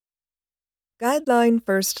Guideline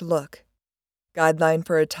First Look Guideline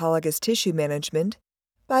for Autologous Tissue Management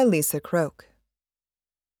by Lisa Croak.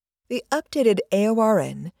 The updated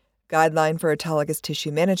AORN, Guideline for Autologous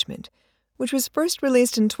Tissue Management, which was first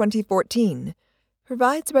released in 2014,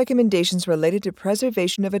 provides recommendations related to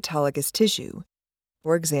preservation of autologous tissue,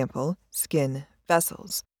 for example, skin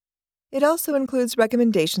vessels. It also includes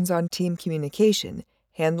recommendations on team communication,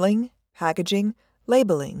 handling, packaging,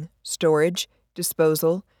 labeling, storage,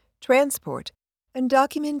 disposal, transport, and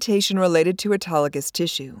documentation related to autologous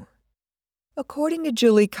tissue. According to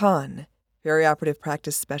Julie Kahn, perioperative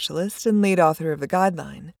practice specialist and lead author of the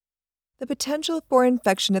guideline, the potential for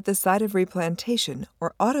infection at the site of replantation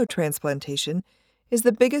or autotransplantation is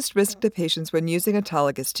the biggest risk to patients when using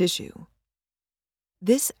autologous tissue.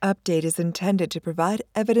 This update is intended to provide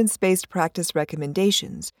evidence-based practice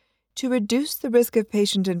recommendations to reduce the risk of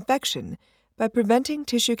patient infection by preventing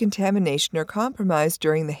tissue contamination or compromise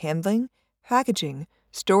during the handling, packaging,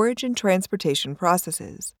 storage, and transportation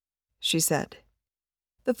processes, she said.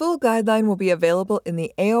 The full guideline will be available in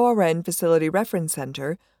the AORN Facility Reference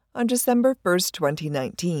Center on December 1,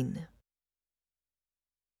 2019.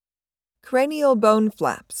 Cranial bone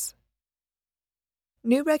flaps.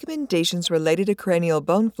 New recommendations related to cranial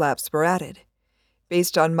bone flaps were added.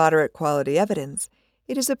 Based on moderate quality evidence,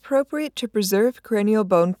 it is appropriate to preserve cranial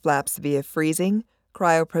bone flaps via freezing,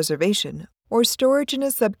 cryopreservation, or storage in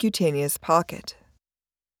a subcutaneous pocket.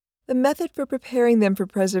 The method for preparing them for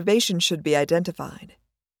preservation should be identified.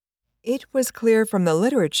 It was clear from the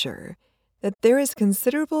literature that there is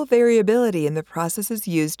considerable variability in the processes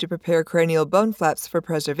used to prepare cranial bone flaps for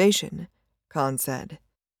preservation, Kahn said.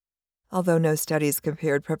 Although no studies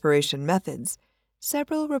compared preparation methods,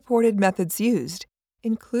 several reported methods used,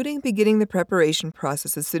 including beginning the preparation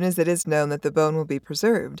process as soon as it is known that the bone will be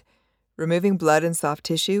preserved, removing blood and soft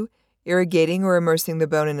tissue, irrigating or immersing the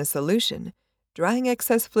bone in a solution, drying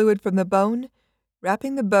excess fluid from the bone,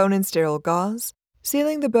 wrapping the bone in sterile gauze,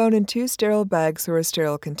 sealing the bone in 2 sterile bags or a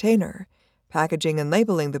sterile container, packaging and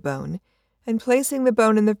labeling the bone, and placing the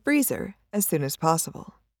bone in the freezer as soon as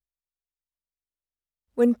possible.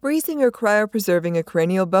 When freezing or cryopreserving a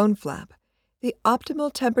cranial bone flap, the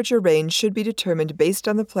optimal temperature range should be determined based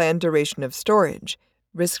on the planned duration of storage,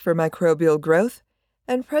 risk for microbial growth,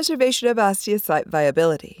 and preservation of osteocyte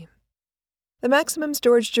viability. The maximum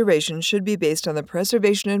storage duration should be based on the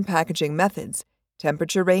preservation and packaging methods,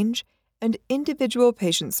 temperature range, and individual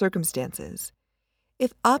patient circumstances.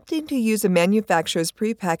 If opting to use a manufacturer's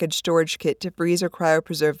prepackaged storage kit to freeze or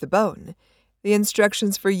cryopreserve the bone, the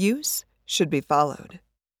instructions for use should be followed.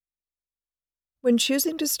 When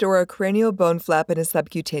choosing to store a cranial bone flap in a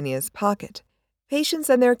subcutaneous pocket, patients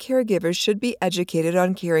and their caregivers should be educated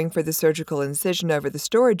on caring for the surgical incision over the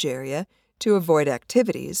storage area to avoid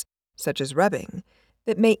activities, such as rubbing,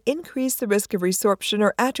 that may increase the risk of resorption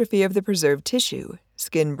or atrophy of the preserved tissue,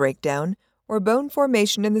 skin breakdown, or bone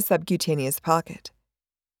formation in the subcutaneous pocket.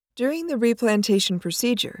 During the replantation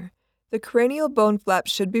procedure, the cranial bone flap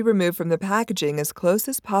should be removed from the packaging as close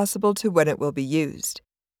as possible to when it will be used.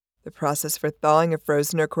 The process for thawing a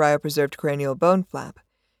frozen or cryopreserved cranial bone flap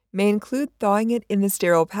may include thawing it in the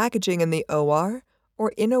sterile packaging in the OR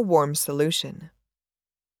or in a warm solution.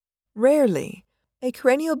 Rarely, a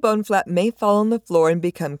cranial bone flap may fall on the floor and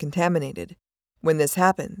become contaminated. When this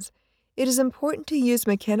happens, it is important to use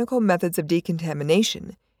mechanical methods of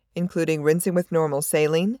decontamination, including rinsing with normal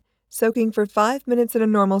saline, soaking for 5 minutes in a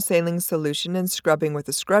normal saline solution and scrubbing with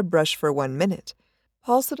a scrub brush for 1 minute,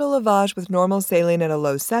 pulsatile lavage with normal saline at a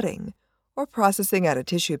low setting, or processing at a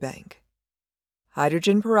tissue bank.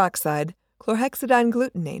 Hydrogen peroxide, chlorhexidine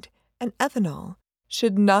glutamate, and ethanol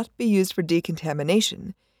should not be used for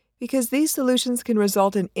decontamination because these solutions can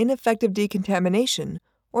result in ineffective decontamination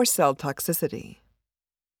or cell toxicity.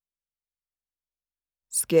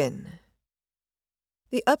 Skin.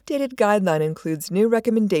 The updated guideline includes new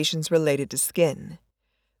recommendations related to skin.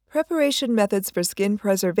 Preparation methods for skin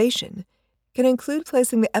preservation can include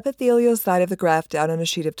placing the epithelial side of the graft down on a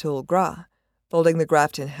sheet of tulle gras, folding the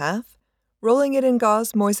graft in half, rolling it in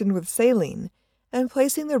gauze moistened with saline, and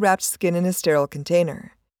placing the wrapped skin in a sterile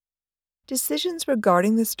container. Decisions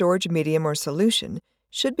regarding the storage medium or solution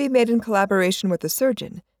should be made in collaboration with a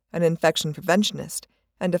surgeon, an infection preventionist,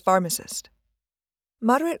 and a pharmacist.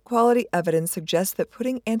 Moderate quality evidence suggests that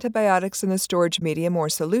putting antibiotics in the storage medium or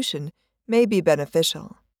solution may be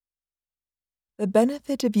beneficial. The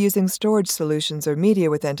benefit of using storage solutions or media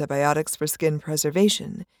with antibiotics for skin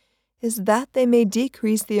preservation is that they may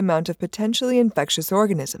decrease the amount of potentially infectious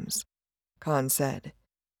organisms, Kahn said.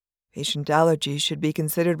 Patient allergies should be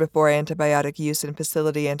considered before antibiotic use in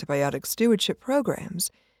facility antibiotic stewardship programs,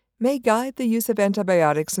 may guide the use of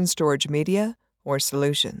antibiotics in storage media or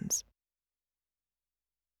solutions.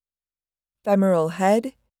 Femoral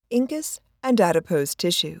head, incus, and adipose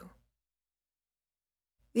tissue.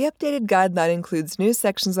 The updated guideline includes new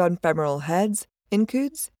sections on femoral heads,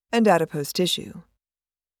 incuds, and adipose tissue.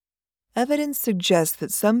 Evidence suggests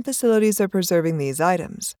that some facilities are preserving these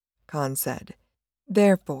items, Khan said.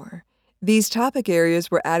 Therefore, these topic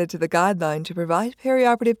areas were added to the guideline to provide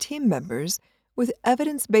perioperative team members with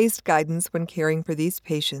evidence-based guidance when caring for these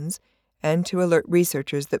patients and to alert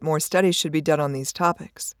researchers that more studies should be done on these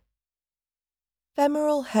topics.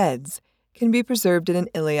 Femoral heads can be preserved in an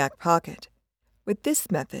iliac pocket. With this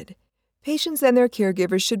method, patients and their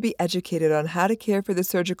caregivers should be educated on how to care for the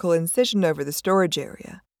surgical incision over the storage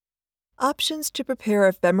area. Options to prepare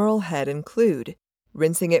a femoral head include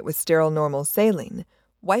rinsing it with sterile normal saline,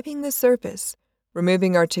 wiping the surface,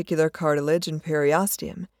 removing articular cartilage and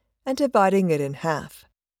periosteum, and dividing it in half.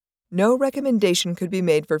 No recommendation could be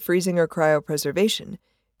made for freezing or cryopreservation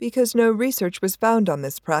because no research was found on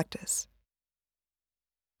this practice.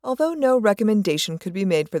 Although no recommendation could be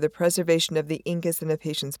made for the preservation of the incus in a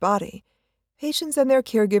patient's body, patients and their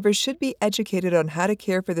caregivers should be educated on how to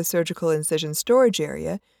care for the surgical incision storage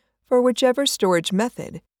area for whichever storage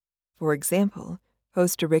method, for example,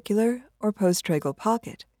 post-auricular or post-tragal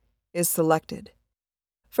pocket, is selected.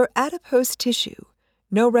 For adipose tissue,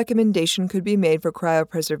 no recommendation could be made for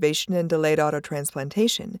cryopreservation and delayed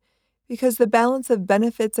autotransplantation because the balance of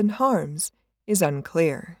benefits and harms is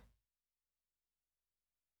unclear.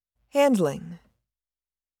 Handling.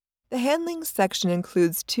 The handling section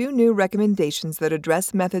includes 2 new recommendations that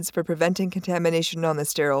address methods for preventing contamination on the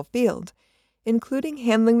sterile field, including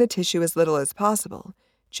handling the tissue as little as possible,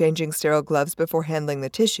 changing sterile gloves before handling the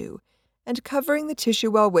tissue, and covering the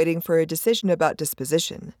tissue while waiting for a decision about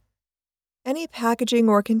disposition. Any packaging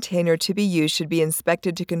or container to be used should be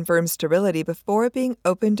inspected to confirm sterility before being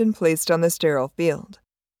opened and placed on the sterile field.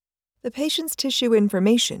 The patient's tissue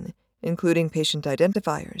information, including patient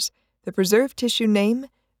identifiers, the preserved tissue name,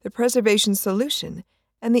 the preservation solution,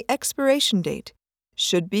 and the expiration date,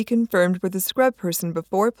 should be confirmed with the scrub person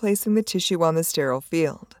before placing the tissue on the sterile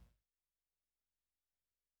field.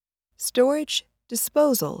 Storage,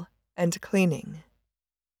 disposal, and cleaning.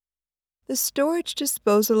 The storage,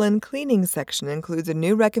 disposal, and cleaning section includes a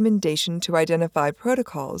new recommendation to identify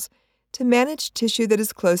protocols to manage tissue that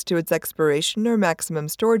is close to its expiration or maximum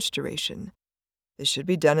storage duration. This should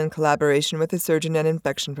be done in collaboration with a surgeon and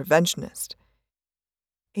infection preventionist.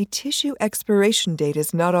 A tissue expiration date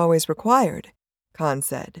is not always required, Khan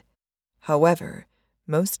said. However,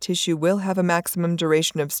 most tissue will have a maximum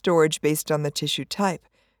duration of storage based on the tissue type,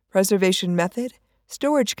 preservation method,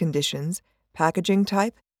 storage conditions, packaging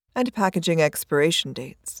type, and packaging expiration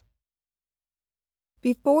dates.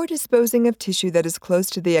 Before disposing of tissue that is close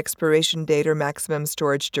to the expiration date or maximum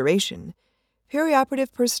storage duration,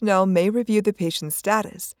 perioperative personnel may review the patient's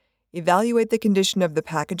status, evaluate the condition of the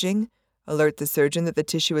packaging, alert the surgeon that the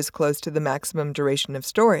tissue is close to the maximum duration of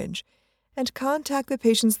storage, and contact the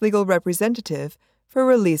patient's legal representative for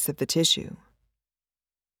release of the tissue.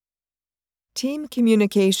 Team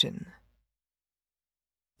communication.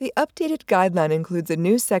 The updated guideline includes a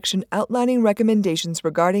new section outlining recommendations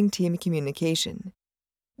regarding team communication.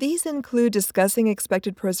 These include discussing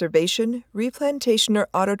expected preservation, replantation, or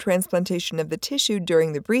autotransplantation of the tissue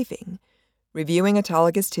during the briefing, reviewing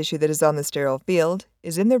autologous tissue that is on the sterile field,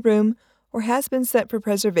 is in the room, or has been sent for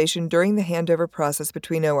preservation during the handover process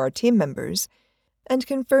between OR team members, and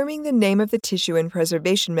confirming the name of the tissue and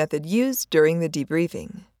preservation method used during the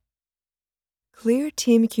debriefing. Clear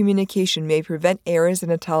team communication may prevent errors in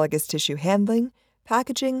autologous tissue handling,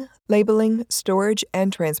 packaging, labeling, storage,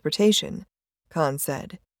 and transportation, Khan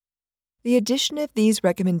said. The addition of these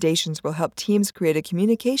recommendations will help teams create a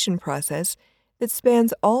communication process that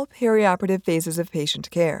spans all perioperative phases of patient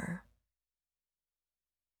care.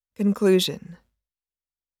 Conclusion.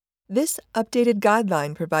 This updated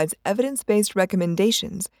guideline provides evidence-based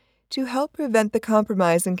recommendations to help prevent the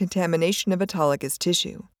compromise and contamination of autologous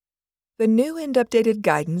tissue. The new and updated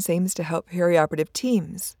guidance aims to help perioperative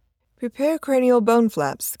teams prepare cranial bone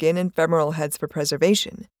flaps, skin, and femoral heads for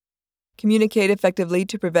preservation, communicate effectively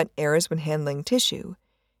to prevent errors when handling tissue,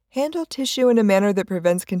 handle tissue in a manner that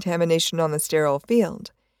prevents contamination on the sterile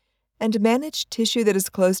field, and manage tissue that is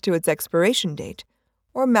close to its expiration date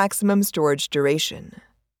or maximum storage duration.